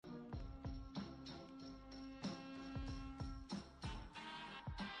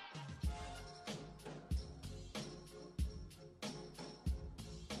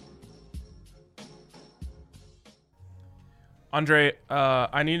Andre,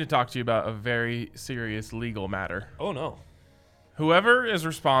 I need to talk to you about a very serious legal matter. Oh, no. Whoever is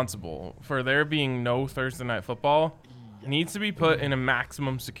responsible for there being no Thursday Night Football needs to be put in a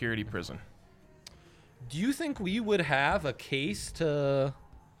maximum security prison. Do you think we would have a case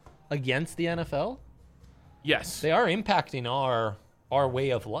against the NFL? Yes. They are impacting our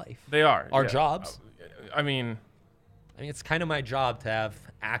way of life. They are. Our jobs. I mean, it's kind of my job to have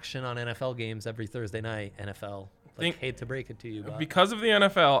action on NFL games every Thursday night, NFL. Hate to break it to you, but because of the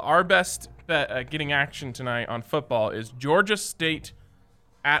NFL, our best bet at getting action tonight on football is Georgia State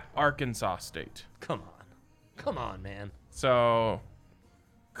at Arkansas State. Come on, man. So,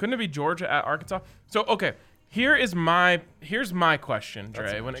 couldn't it be Georgia at Arkansas? So, okay, here's my question,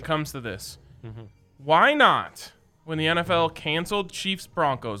 Dre, when it comes to this. Mm-hmm. Why not, when the NFL canceled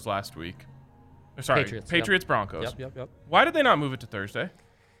Chiefs-Broncos last week? Sorry, Patriots-Broncos. Yep. Why did they not move it to Thursday?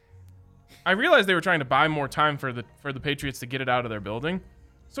 I realized they were trying to buy more time for the Patriots to get it out of their building.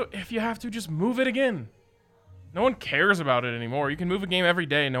 So if you have to, just move it again. No one cares about it anymore. You can move a game every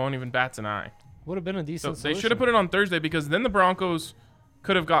day. No one even bats an eye. Would have been a decent So solution. they should have put it on Thursday, because then the Broncos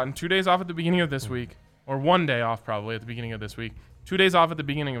could have gotten 2 days off at the beginning of this week, or 1 day off probably at the beginning of this week, 2 days off at the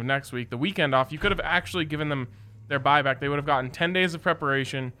beginning of next week, the weekend off. You could have actually given them their buyback. They would have gotten 10 days of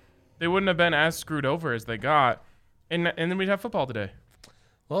preparation. They wouldn't have been as screwed over as they got. And then we'd have football today.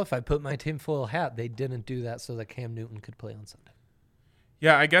 Well, if I put my tinfoil hat, they didn't do that so that Cam Newton could play on Sunday.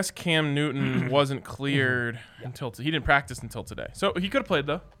 Yeah, I guess Cam Newton wasn't cleared until he didn't practice until today. So he could have played,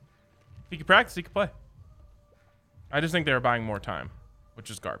 though. If he could practice, he could play. I just think they were buying more time,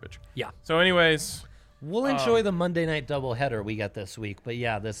 which is garbage. Yeah. So anyways, We'll enjoy the Monday night doubleheader we got this week. But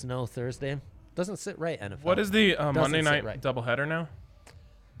yeah, this no Thursday doesn't sit right, NFL. what is the Monday sit night right. doubleheader now?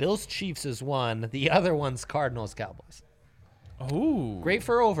 Bills Chiefs is one. The other one's Cardinals Cowboys. Oh, Great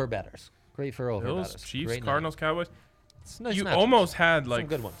for overbetters. Bills, Chiefs, Great night. Cardinals, Cowboys. It's nice You matchups. almost had Some like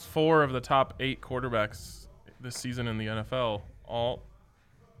good ones. 4 of the top 8 quarterbacks this season in the NFL all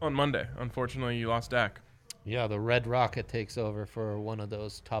on Monday. Unfortunately, you lost Dak. Yeah, the Red Rocket takes over for one of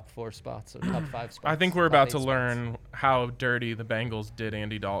those top 4 spots or top 5 spots. I think we're top about 8 to spots. learn how dirty the Bengals did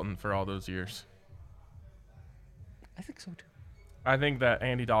Andy Dalton for all those years. I think so too. I think that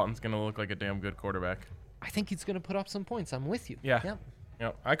Andy Dalton's going to look like a damn good quarterback. I think he's going to put up some points. I'm with you. Yeah. Yep.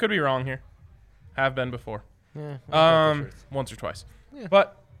 Yep. I could be wrong here. Have been before. Yeah, I got the truth. Once or twice. Yeah.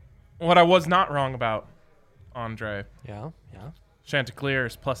 But what I was not wrong about, Andre, Yeah. Chanticleer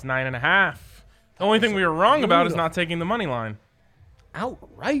is plus 9.5. The only thing we were wrong about is beautiful. not taking the money line.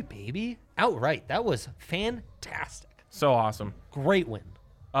 Outright, baby. Outright. That was fantastic. So awesome. Great win.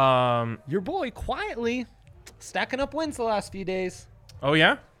 Oh Your boy quietly stacking up wins the last few days.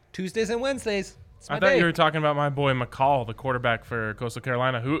 yeah? Tuesdays and Wednesdays. It's my I thought day. you were talking about my boy McCall, the quarterback for Coastal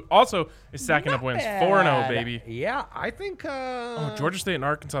Carolina, who also is stacking up Not wins. bad. 4-0, baby. Yeah, I think Oh, Georgia State and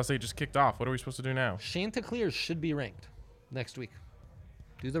Arkansas State just kicked off. What are we supposed to do now? Chanticleer should be ranked next week.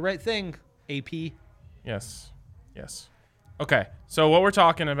 Do the right thing, AP. Yes. Okay, so what we're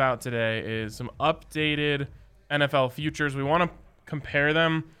talking about today is some updated NFL futures. We want to compare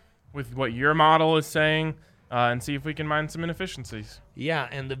them with what your model is saying and see if we can find some inefficiencies. Yeah,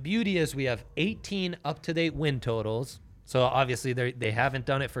 and the beauty is we have 18 up-to-date win totals. So obviously they haven't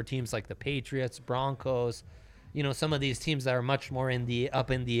done it for teams like the Patriots, Broncos, some of these teams that are much more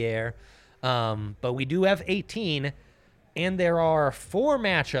up in the air. But we do have 18, and there are 4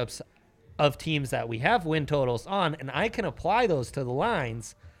 matchups of teams that we have win totals on, and I can apply those to the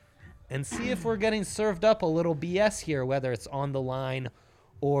lines and see if we're getting served up a little BS here, whether it's on the line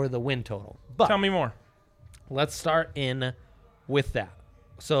or the win total. But Tell me more. let's start in with that.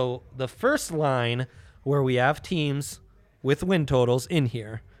 So the first line where we have teams with win totals in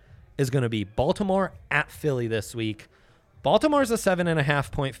here is going to be Baltimore at Philly this week. Baltimore's a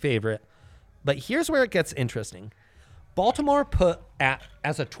 7.5 point favorite, but here's where it gets interesting. Baltimore put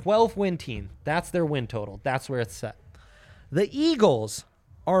as a 12-win team. That's their win total. That's where it's set. The Eagles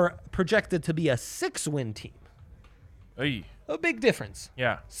are projected to be a 6-win team. Hey. A big difference.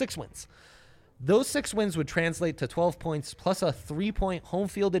 Yeah. 6 wins. Those 6 wins would translate to 12 points plus a 3-point home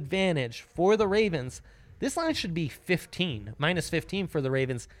field advantage for the Ravens. This line should be 15, minus 15 for the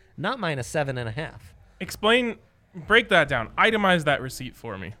Ravens, not minus 7.5. Break that down. Itemize that receipt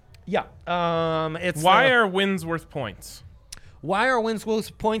for me. Yeah. It's Why are wins worth points? Why are wins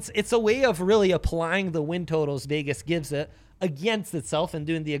worth points? It's a way of really applying the win totals Vegas gives it against itself and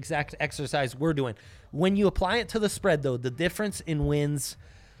doing the exact exercise we're doing. When you apply it to the spread, though, the difference in wins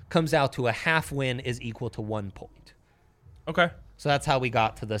comes out to a half win is equal to 1 point. Okay. So that's how we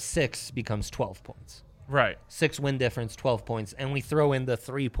got to the 6 becomes 12 points. Right. 6 win difference, 12 points. And we throw in the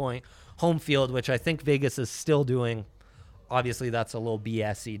 3-point home field, which I think Vegas is still doing Obviously, that's a little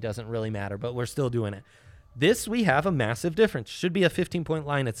BSy. Doesn't really matter, but we're still doing it. This, we have a massive difference. Should be a 15-point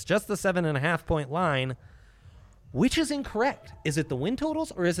line. It's just the 7.5-point line, which is incorrect. Is it the win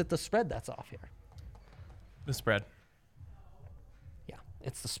totals or is it the spread that's off here? The spread. Yeah,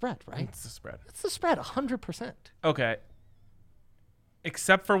 it's the spread, right? It's the spread. It's the spread, 100%. Okay.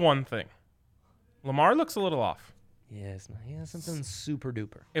 Except for one thing. Lamar looks a little off. Yes, he hasn't been super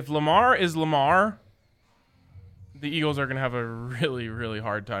duper. If Lamar is Lamar, the Eagles are going to have a really, really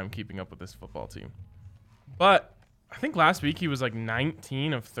hard time keeping up with this football team. But I think last week he was like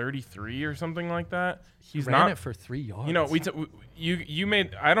 19 of 33 or something like that. He ran it for 3 yards. You know, you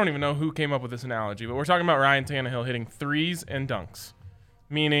made, I don't even know who came up with this analogy, but we're talking about Ryan Tannehill hitting threes and dunks,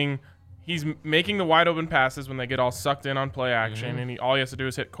 meaning he's making the wide open passes when they get all sucked in on play action, and all he has to do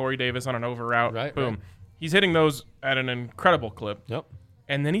is hit Corey Davis on an over route. Right, boom. right. He's hitting those at an incredible clip. Yep.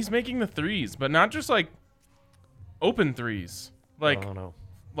 And then he's making the threes, but not just like open threes, like No.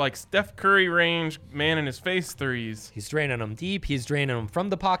 like Steph Curry range, man in his face threes. He's draining them deep. He's draining them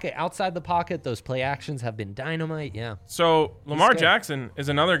from the pocket, outside the pocket. Those play actions have been dynamite. Yeah. So Lamar good. Jackson is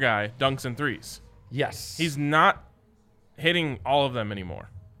another guy, dunks and threes. Yes. He's not hitting all of them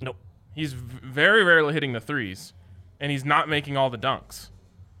anymore. Nope. He's very rarely hitting the threes, and he's not making all the dunks.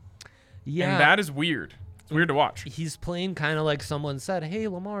 Yeah. And that is weird. It's weird to watch. He's playing kind of like someone said, hey,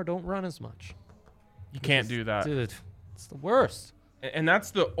 Lamar, don't run as much. You can't do that. Dude, it's the worst. And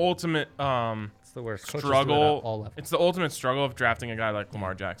that's the ultimate It's the worst. Coaches do it at all struggle. levels. It's the ultimate struggle of drafting a guy like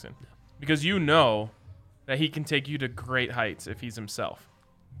Lamar Jackson. Because you know that he can take you to great heights if he's himself.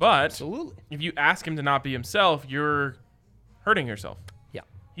 But Absolutely. if you ask him to not be himself, you're hurting yourself. Yeah.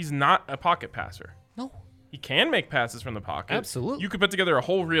 He's not a pocket passer. No. He can make passes from the pocket. Absolutely. You could put together a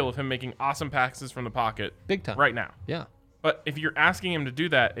whole reel of him making awesome passes from the pocket Big time. right now. Yeah. But if you're asking him to do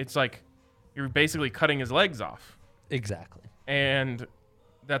that, it's like you're basically cutting his legs off. Exactly. And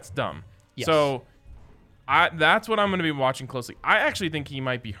that's dumb. Yes. So that's what I'm going to be watching closely. I actually think he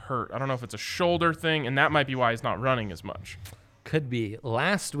might be hurt. I don't know if it's a shoulder thing, and that might be why he's not running as much. Could be.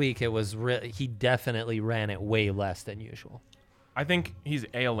 Last week, it was he definitely ran it way less than usual. I think he's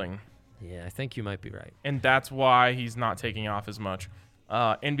ailing, Yeah, I think you might be right. and that's why he's not taking off as much.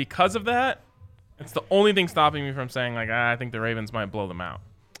 And because of that, it's the only thing stopping me from saying, like, I think the Ravens might blow them out.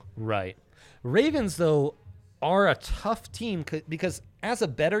 Right. Ravens, though, are a tough team because as a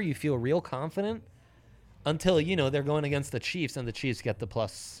bettor, you feel real confident until, they're going against the Chiefs and the Chiefs get the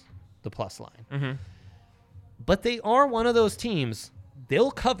plus line. Mm-hmm. But they are one of those teams,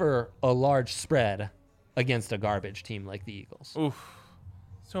 they'll cover a large spread against a garbage team like the Eagles. Oof.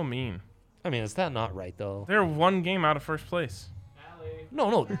 So mean. I mean, is that not right, though? They're one game out of first place.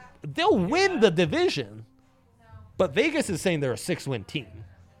 No. They'll win the division. But Vegas is saying they're a 6-win team.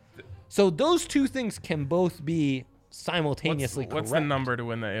 So those two things can both be simultaneously correct. What's the number to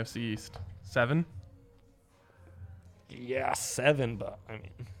win the AFC East? 7? Yeah, 7, but I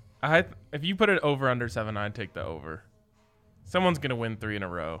mean. If you put it over under 7, I'd take the over. Someone's going to win 3 in a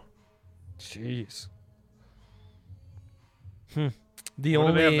row. Jeez. The What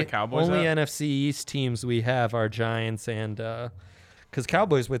do they have, only the Cowboys at? NFC East teams we have are Giants and because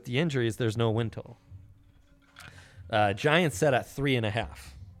Cowboys with the injuries, there's no win total. Giants set at 3.5.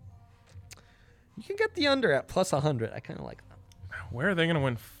 You can get the under at plus 100. I kind of like that. Where are they going to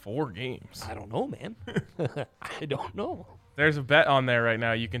win 4 games? I don't know, man. I don't know. There's a bet on there right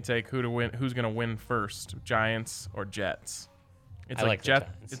now. You can take who's going to win first, Giants or Jets. It's I like the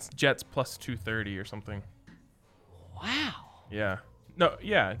Giants. It's Jets plus 230 or something. Wow. Yeah. No,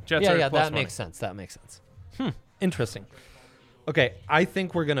 yeah, Jets are Yeah, plus that money. makes sense. That makes sense. Interesting. Okay, I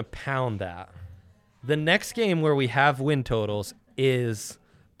think we're going to pound that. The next game where we have win totals is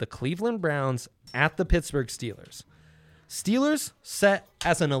the Cleveland Browns at the Pittsburgh Steelers. Steelers set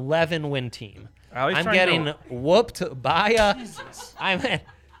as an 11-win team. Allie's I'm trying to getting go- whooped by a...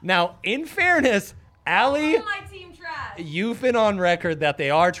 Now, in fairness, Allie, Oh, my team trash. you've been on record that they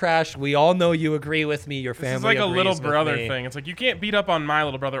are trash. We all know you agree with me. Your This family is like a agrees little with brother me. thing. It's like you can't beat up on my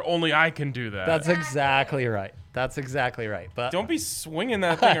little brother. Only I can do that. That's exactly right. That's exactly right. But Don't be swinging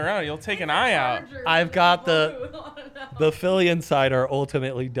that thing around. You'll take an eye out. I've got the Philly insider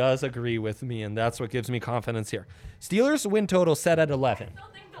ultimately does agree with me, and that's what gives me confidence here. Steelers win total set at 11. I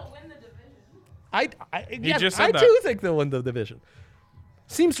don't think they'll win the division. I just said I that. do think they'll win the division.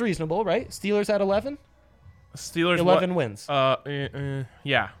 Seems reasonable, right? Steelers at 11? Steelers 11 what? wins.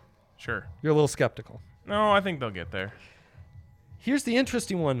 Yeah, sure. You're a little skeptical. No, I think they'll get there. Here's the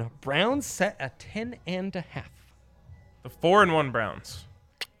interesting one. Browns set at 10.5. The 4-1 Browns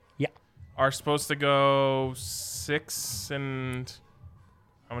Yeah. are supposed to go 6 and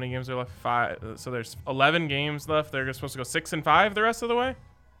How many games are left? 5. So there's 11 games left. They're supposed to go 6-5 the rest of the way.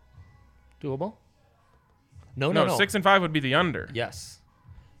 Doable? No. 6-5 would be the under. Yes.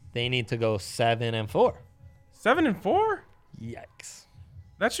 They need to go 7-4. 7-4? Yikes.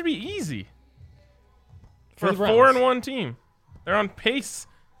 That should be easy For for the a Browns. 4-1 team. They're on pace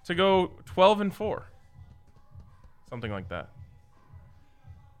to go 12-4, something like that.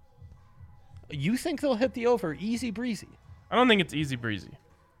 You think they'll hit the over easy breezy? I don't think it's easy breezy,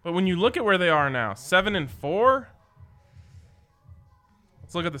 but when you look at where they are now, 7-4.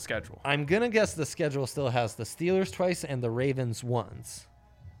 Let's look at the schedule. I'm going to guess the schedule still has the Steelers twice and the Ravens once.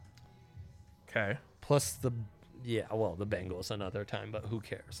 Okay. Plus the Bengals another time, but who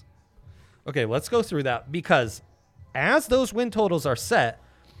cares? Okay, let's go through that because as those win totals are set,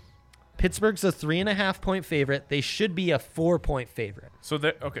 Pittsburgh's a 3.5-point favorite. They should be a 4-point favorite. So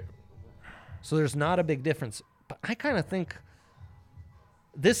okay. So there's not a big difference. But I kind of think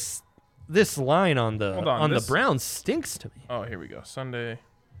this line on the Browns stinks to me. Oh, here we go. Sunday.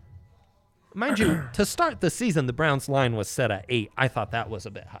 Mind you, to start the season, the Browns line was set at 8. I thought that was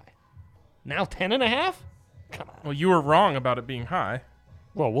a bit high. Now 10.5? Come on. Well, you were wrong about it being high.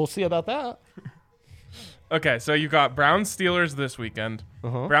 Well, we'll see about that. Okay, so you got Browns Steelers this weekend.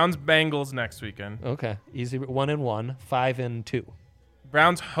 Uh-huh. Browns Bengals next weekend. Okay, easy. 1-1, 5-2.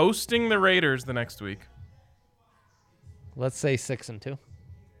 Browns hosting the Raiders the next week. Let's say 6-2.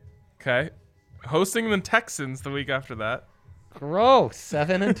 Okay. Hosting the Texans the week after that. Gross.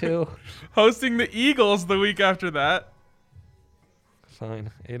 7-2. Hosting the Eagles the week after that.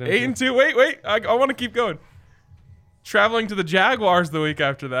 Fine. 8-2. Wait. I want to keep going. Traveling to the Jaguars the week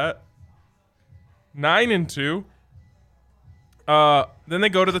after that. 9-2. Then they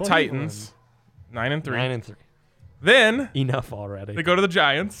go to the Titans. 9-3. 9-3. Then Enough already. they go to the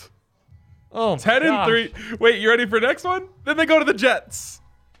Giants. Oh, 10-3. Wait, you ready for the next one? Then they go to the Jets.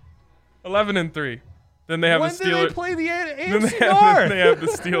 11-3. Then they have when the did Steelers. they play the Then AFC North? they have the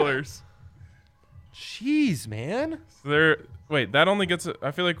Steelers. Jeez, man. So wait, that only gets.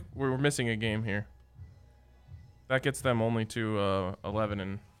 I feel like we're missing a game here. That gets them only to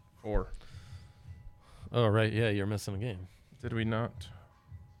 11-4. Oh, right. Yeah, you're missing a game. Did we not?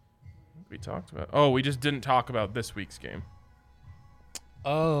 We talked about. Oh, we just didn't talk about this week's game.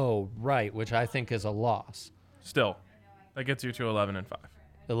 Oh, right, which I think is a loss. Still, that gets you to 11-5.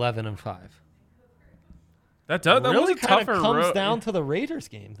 11-5. That does. That really was a kind tougher of comes road. down to the Raiders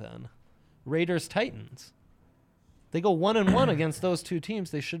game then. Raiders Titans. They go 1-1 against those two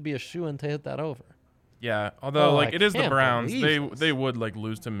teams. They should be a shoo-in to hit that over. Yeah, although Oh, like I it is the can't Browns, believe this. they would like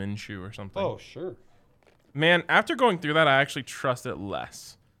lose to Minshew or something. sure. Man, after going through that, I actually trust it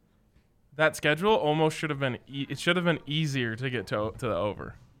less. That schedule almost should have been. It should have been easier to get to the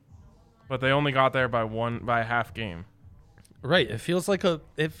over, but they only got there by a half game. Right. It feels like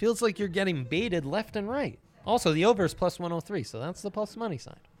you're getting baited left and right. Also, the over is plus 103, so that's the plus money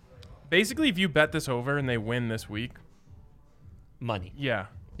side. Basically, if you bet this over and they win this week, Money. yeah.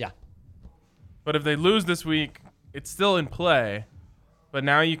 Yeah. But if they lose this week, it's still in play. But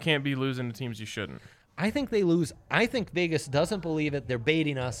now you can't be losing to teams you shouldn't. I think they lose. I think Vegas doesn't believe it. They're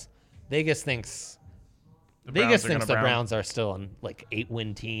baiting us. Vegas thinks The Browns are gonna Browns are still an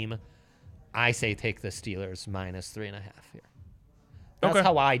 8-win team. I say take the Steelers minus 3.5 here. That's Okay.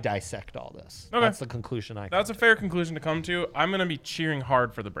 how I dissect all this. Okay. That's the conclusion I. That's a fair conclusion to come to. I'm gonna be cheering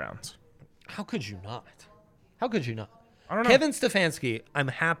hard for the Browns. How could you not? How could you not? I don't know. Kevin Stefanski, I'm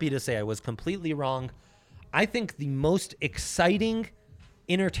happy to say I was completely wrong. I think the most exciting,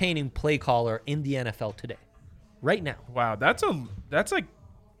 entertaining play caller in the NFL today, right now. Wow, that's like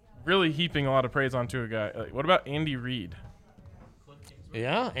really heaping a lot of praise onto a guy. Like, what about Andy Reid?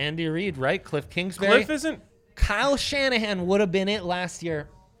 Yeah, Andy Reid, right? Cliff Kingsbury. Cliff isn't. Kyle Shanahan would have been it last year.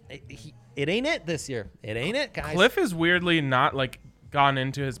 It ain't it this year. It ain't it, guys. Cliff is weirdly not like gotten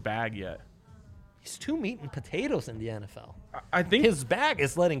into his bag yet. He's too meat and potatoes in the NFL. I think His bag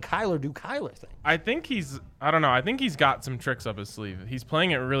is letting Kyler do Kyler things. I think I don't know. I think he's got some tricks up his sleeve. He's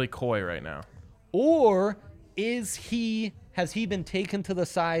playing it really coy right now. Or has he been taken to the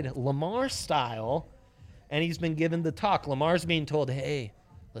side Lamar style and he's been given the talk? Lamar's being told, hey,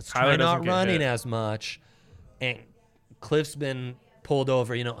 let's try Kyler doesn't not get running hit. as much. And Cliff's been pulled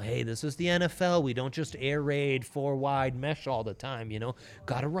over, hey, this is the NFL. We don't just air raid 4 wide mesh all the time,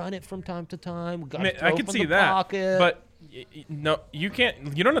 Got to run it from time to time. I mean, I can see that, pocket. but no, you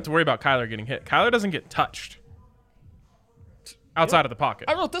can't. You don't have to worry about Kyler getting hit. Kyler doesn't get touched outside of the pocket.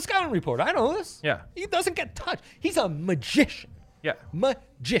 I wrote the scouting report. I know this. Yeah. He doesn't get touched. He's a magician. Yeah,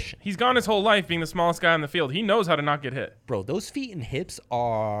 Magician. he's gone his whole life being the smallest guy on the field. He knows how to not get hit. Bro, those feet and hips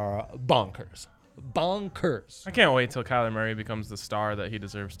are bonkers. bonkers. I can't wait till Kyler Murray becomes the star that he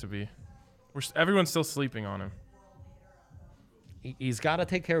deserves to be. Everyone's still sleeping on him. He's got to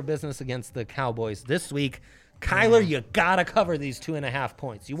take care of business against the Cowboys this week. Kyler, you got to cover these 2.5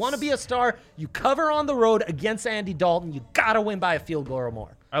 points. You want to be a star, you cover on the road against Andy Dalton. You got to win by a field goal or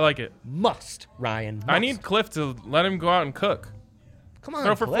more. I like it. Must, Ryan. Must. I need Cliff to let him go out and cook. Come on,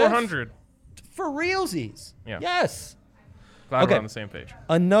 Throw for Cliff. 400. For realsies. Yeah. Yes. Glad Okay. we're on the same page.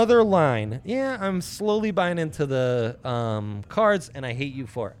 Another line. Yeah, I'm slowly buying into the cards, and I hate you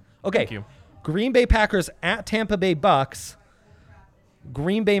for it. Okay. Thank you. Green Bay Packers at Tampa Bay Bucks.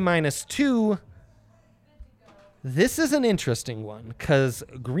 Green Bay -2. This is an interesting one because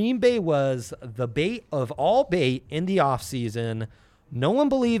Green Bay was the bait of all bait in the offseason. No one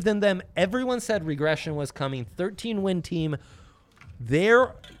believed in them. Everyone said regression was coming. 13-win team.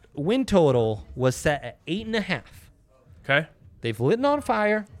 Their win total was set at 8.5. Okay. They've lit on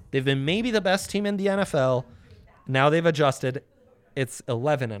fire. They've been maybe the best team in the NFL. Now they've adjusted. It's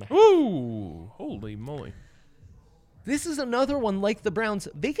 11.5. Ooh. Holy moly. This is another one like the Browns.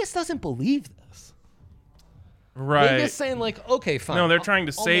 Vegas doesn't believe this. Right. Vegas saying like, okay, fine. No, they're trying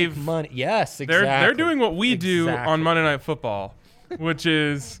to I'll make save money. Yes, exactly. They're doing what we do on Monday Night Football, which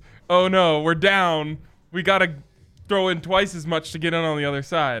is, oh no, we're down. We got to throw in twice as much to get in on the other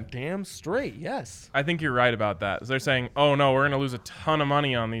side. Damn straight, yes. I think you're right about that. They're saying, oh no, we're going to lose a ton of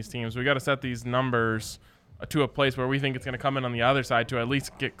money on these teams. We got to set these numbers to a place where we think it's going to come in on the other side to at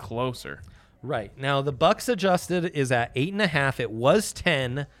least get closer. Right. Now, the Bucks adjusted is at 8.5. It was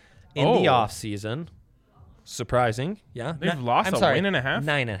 10 in the offseason. Surprising. Yeah. They've lost a win and a half?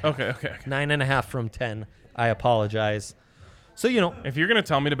 9.5. Okay. 9.5 from 10. I apologize. So, If you're going to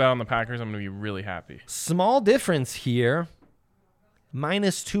tell me to bet on the Packers, I'm going to be really happy. small difference here.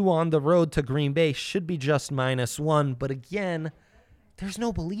 -2 on the road to Green Bay should be just -1. But again, there's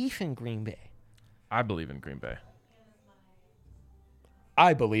no belief in Green Bay. I believe in Green Bay.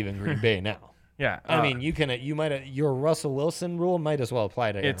 I believe in Green Bay now. Yeah. I mean, your Russell Wilson rule might as well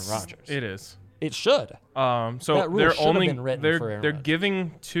apply to Aaron Rodgers. It is. It should. So That rule they're should have only been written for Aaron they're Rodgers.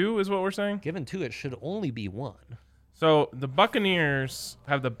 giving 2 is what we're saying. Given 2, it should only be 1. So the Buccaneers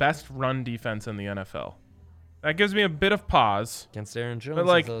have the best run defense in the NFL. That gives me a bit of pause. Against Aaron Jones But,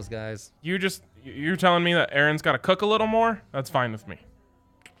 like, and those guys. You're telling me that Aaron's got to cook a little more? That's fine with me.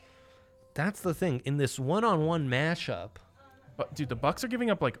 That's the thing. In this one-on-one matchup, But dude, the Bucks are giving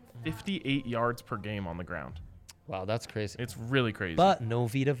up like 58 yards per game on the ground. wow, that's crazy. It's really crazy. But no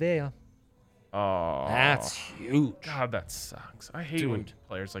Vita Vea. Oh, That's huge. God, that sucks. I hate when Dude.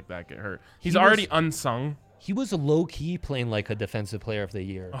 players like that get hurt. He's He already was- unsung. He was low-key playing like a defensive player of the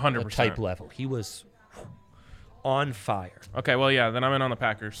year. 100%. Type level. He was on fire. Okay, well, yeah, then I'm in on the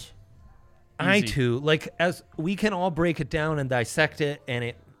Packers. I Easy. too. Like, as we can all break it down and dissect it,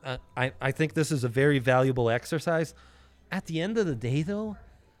 and I think this is a very valuable exercise. At the end of the day, though,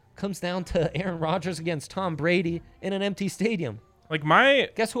 comes down to Aaron Rodgers against Tom Brady in an empty stadium. Like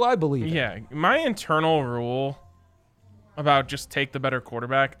Guess who I believe in? Yeah, my internal rule about just take the better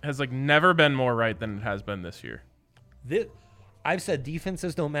quarterback has like never been more right than it has been this year. I've said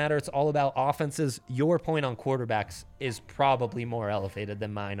defenses don't matter. It's all about offenses. Your point on quarterbacks is probably more elevated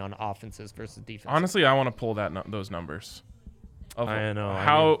than mine on offenses versus defense. Honestly, I want to pull those numbers. Of I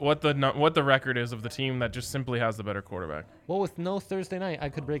know, what the record is of the team that just simply has the better quarterback. Well, with no Thursday night, I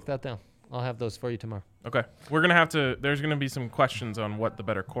could break that down. I'll have those for you tomorrow. Okay, there's gonna be some questions on what the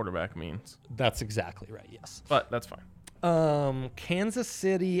better quarterback means, That's exactly right. Yes. but that's fine. Kansas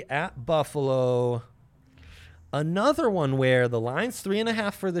City at Buffalo. Another one where the line's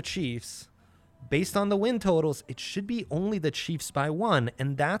 3.5 for the Chiefs. Based on the win totals, it should be only the Chiefs by 1,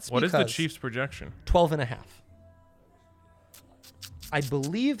 and that's What is the because Chiefs' projection? 12.5. I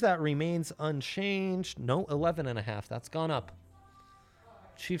believe that remains unchanged. No, 11.5. That's gone up.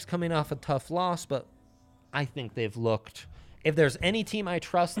 Chiefs coming off a tough loss, but I think they've looked. If there's any team I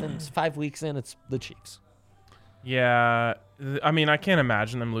trust in 5 weeks in, it's the Chiefs. Yeah, I mean, I can't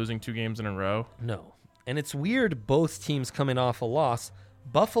imagine them losing 2 games in a row. No. And it's weird both teams coming off a loss.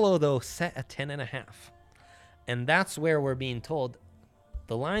 Buffalo, though, set at 10.5. And that's where we're being told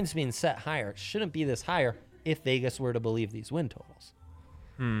the line's being set higher. It shouldn't be this higher if Vegas were to believe these win totals.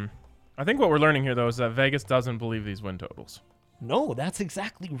 I think what we're learning here, though, is that Vegas doesn't believe these win totals. No, that's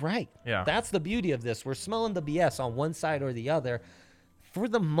exactly right. Yeah. That's the beauty of this. We're smelling the BS on one side or the other. For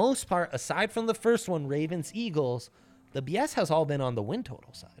the most part, aside from the first one, Ravens, Eagles, the BS has all been on the win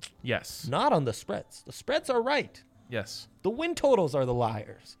total side, Yes. not on the spreads. The spreads are right. Yes. The win totals are the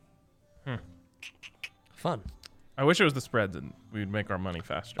liars. Fun. I wish it was the spreads and we'd make our money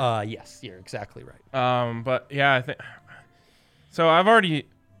faster. Yes, you're exactly right. But yeah, I think so. I've already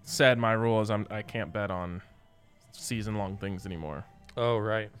said my rule is I can't bet on season-long things anymore. Oh,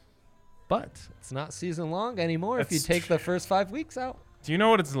 right. But it's not season long anymore if you That's take the first 5 weeks out. Do you know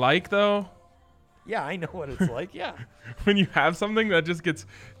what it's like, though? Yeah, I know what it's like. Yeah. When you have something that just gets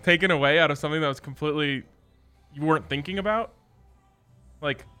taken away out of something that was completely you weren't thinking about?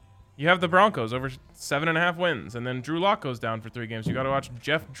 Like, you have the Broncos over 7.5 wins, and then Drew Lock goes down for 3 games. You got to watch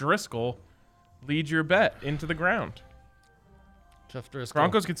Jeff Driscoll lead your bet into the ground. Jeff Driscoll.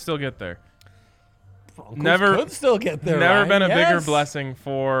 Broncos could still get there. Broncos could still get there. Never Ryan. been a bigger Yes. blessing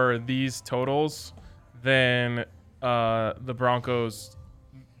for these totals than the Broncos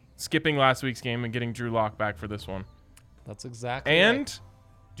skipping last week's game and getting Drew Lock back for this one. That's exactly And right.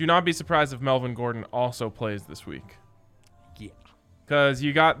 do not be surprised if Melvin Gordon also plays this week. Yeah. Because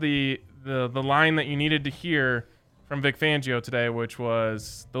you got the line that you needed to hear from Vic Fangio today, which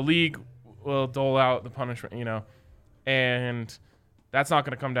was the league will dole out the punishment, and that's not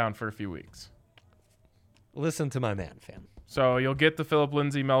going to come down for a few weeks. Listen to my man, fam. So you'll get the Phillip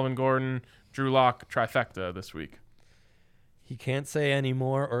Lindsay, Melvin Gordon, Drew Lock trifecta this week. He can't say any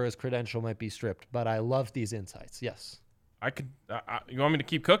more or his credential might be stripped, but I love these insights. Yes. You want me to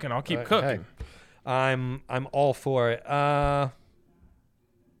keep cooking? I'll keep cooking. Hey, I'm all for it. I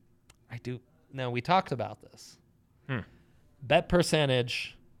do. Now, we talked about this. Bet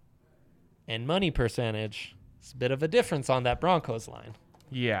percentage and money percentage is a bit of a difference on that Broncos line.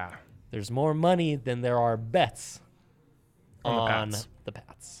 Yeah. There's more money than there are bets On the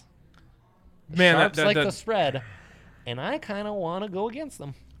Pats. Man, Sharps that, like that, the spread, and I kind of want to go against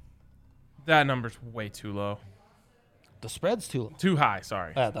them. that number's way too low. The spread's too low. Too high,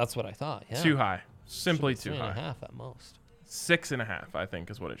 sorry. That's what I thought. Yeah. Too high. Simply Should be too high. 3.5 at most. 6.5, I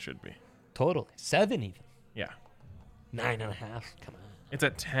think, is what it should be. Totally. 7 even. Yeah. 9.5. Come on. It's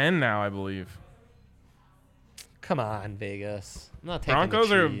at 10 now, I believe. Come on, Vegas. I'm not taking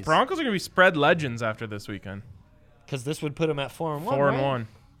Broncos are the going to be spread legends after this weekend. because this would put them at 4-1. 4-1.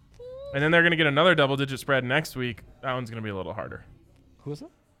 And then they're going to get another double-digit spread next week. That one's going to be a little harder. Who is it?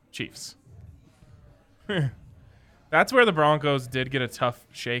 Chiefs. That's where the Broncos did get a tough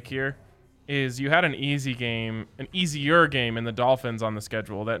shake here. Is you had an easier game in the Dolphins on the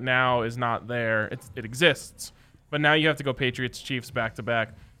schedule that now is not there. It exists, but now you have to go Patriots, Chiefs back to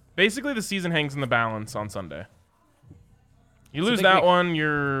back. Basically, the season hangs in the balance on Sunday. You It's a lose big that week. one,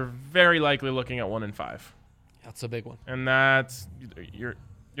 you're very likely looking at 1-5, That's a big one. and that's you're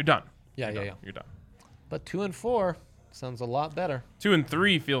done. Yeah. You're done. But 2-4 sounds a lot better.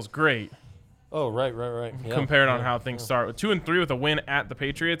 2-3 feels great Oh, right. Yeah, compared on yeah, how things yeah. start. With 2-3 with a win at the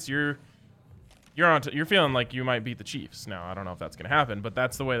Patriots, you're feeling like you might beat the Chiefs. Now, I don't know if that's going to happen, but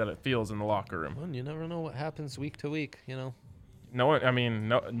that's the way that it feels in the locker room. Well, you never know what happens week to week, No one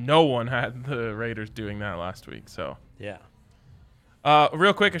had the Raiders doing that last week. So, Yeah.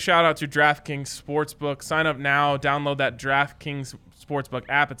 real quick, a shout out to DraftKings Sportsbook. Sign up now. Download that DraftKings Sportsbook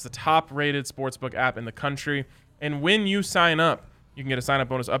app. It's the top-rated sportsbook app in the country. And when you sign up, you can get a sign-up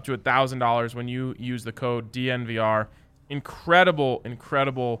bonus up to $1,000 when you use the code DNVR. Incredible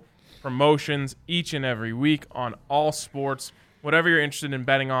promotions each and every week on all sports. Whatever you're interested in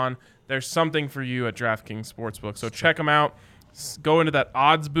betting on, there's something for you at DraftKings Sportsbook. So check them out. Go into that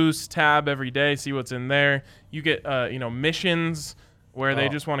odds boost tab every day, see what's in there. You get missions where they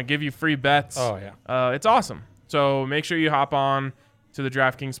just want to give you free bets. Oh, yeah. It's awesome. So make sure you hop on to the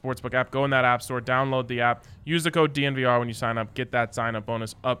DraftKings Sportsbook app. Go in that app store, download the app, use the code DNVR when you sign up. Get that sign-up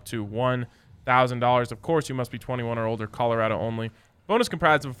bonus up to $1,000. Of course, you must be 21 or older, Colorado only. Bonus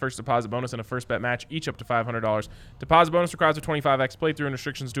comprised of a first deposit bonus and a first bet match, each up to $500. Deposit bonus requires a 25x playthrough and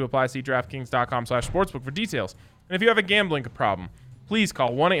restrictions do apply. See DraftKings.com/sportsbook for details. And if you have a gambling problem, please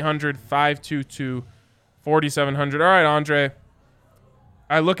call 1-800-522-4700. All right, Andre.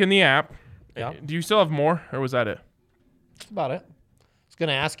 I look in the app. Yeah. Do you still have more, or was that it? That's about it. I was going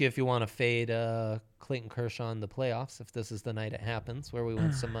to ask you if you want to fade Clayton Kershaw in the playoffs, if this is the night it happens, where we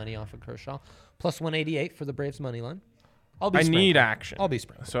want some money off of Kershaw. Plus 188 for the Braves money line. I need action. I'll be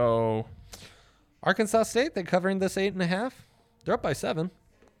sprinkled. So, Arkansas State, they're covering this 8.5. They're up by 7. I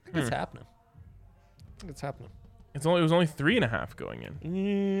think it's happening. it was only 3.5 going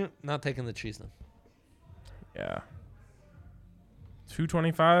in. Not taking the cheese then. Yeah.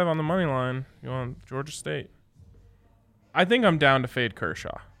 225 on the money line. You want Georgia State? I think I'm down to fade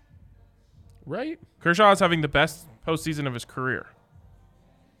Kershaw. Right? Kershaw is having the best postseason of his career.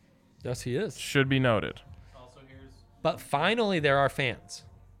 Yes, he is. Should be noted. Also, here's But finally, there are fans.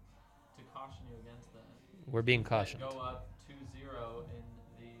 to caution you against that. We're being cautioned. Go up 2-0 in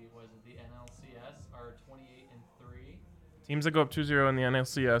the NLCS are 28-3. Teams that go up 2-0 in the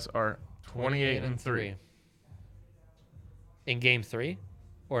NLCS are 28-3. In game 3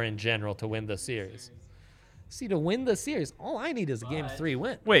 or in general to win the series. See, to win the series, all I need is a Game 3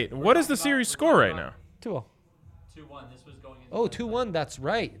 win. Wait, what is the series score right now? 2-0. 2-1. This was going into Oh, the 2-1. That's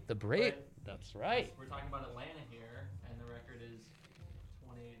right. The Brave. But- That's right. We're talking about Atlanta here, and the record is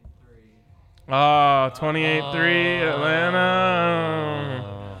 28-3. Oh, 28-3 Atlanta.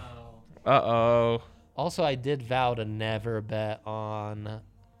 Oh. Uh-oh. Also, I did vow to never bet on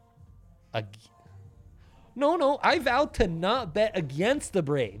a. No, I vowed to not bet against the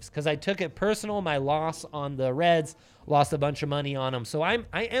Braves because I took it personal. My loss on the Reds, lost a bunch of money on them, so I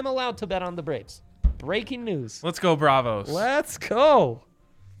am allowed to bet on the Braves. Breaking news. Let's go Bravos. Let's go.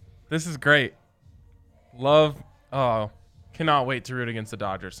 This is great. Cannot wait to root against the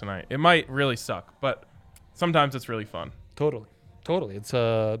Dodgers tonight. It might really suck, but sometimes it's really fun. Totally. It's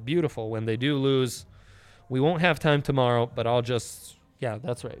beautiful when they do lose. We won't have time tomorrow, but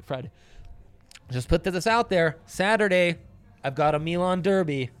that's right, Friday. Just put this out there. Saturday, I've got a Milan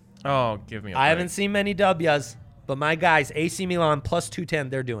derby. Oh, give me a I break. haven't seen many W's, but my guys, AC Milan plus 210,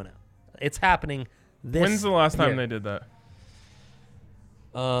 they're doing it. It's happening this When's the last time year. they did that?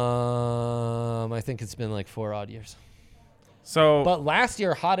 I think it's been like 4 odd years. So, But last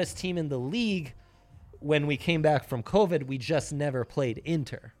year, hottest team in the league, when we came back from COVID, we just never played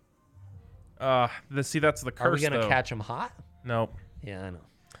Inter. that's the curse, Are we going to though. catch them hot? Nope. Yeah, I know.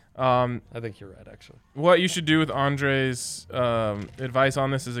 I think you're right, actually. What you should do with Andre's advice on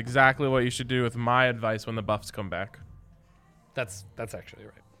this is exactly what you should do with my advice when the Buffs come back. That's actually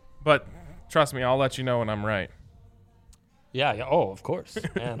right. But trust me, I'll let you know when I'm right. Yeah. Oh, of course.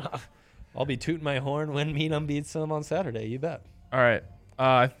 Man, I'll be tooting my horn when Milan beats them on Saturday. You bet. All right.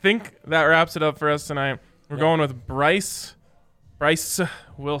 I think that wraps it up for us tonight. We're going with Bryce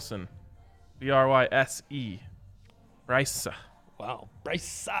Wilson. Bryse. Bryce. Wow.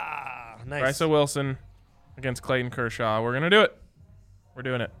 Bryce. Nice. Bryce Wilson against Clayton Kershaw. We're going to do it. We're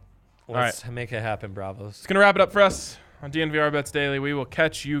doing it. Let's make it happen, Bravos. It's going to wrap it up for us on DNVR Bets Daily. We will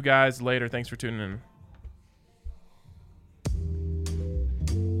catch you guys later. Thanks for tuning in.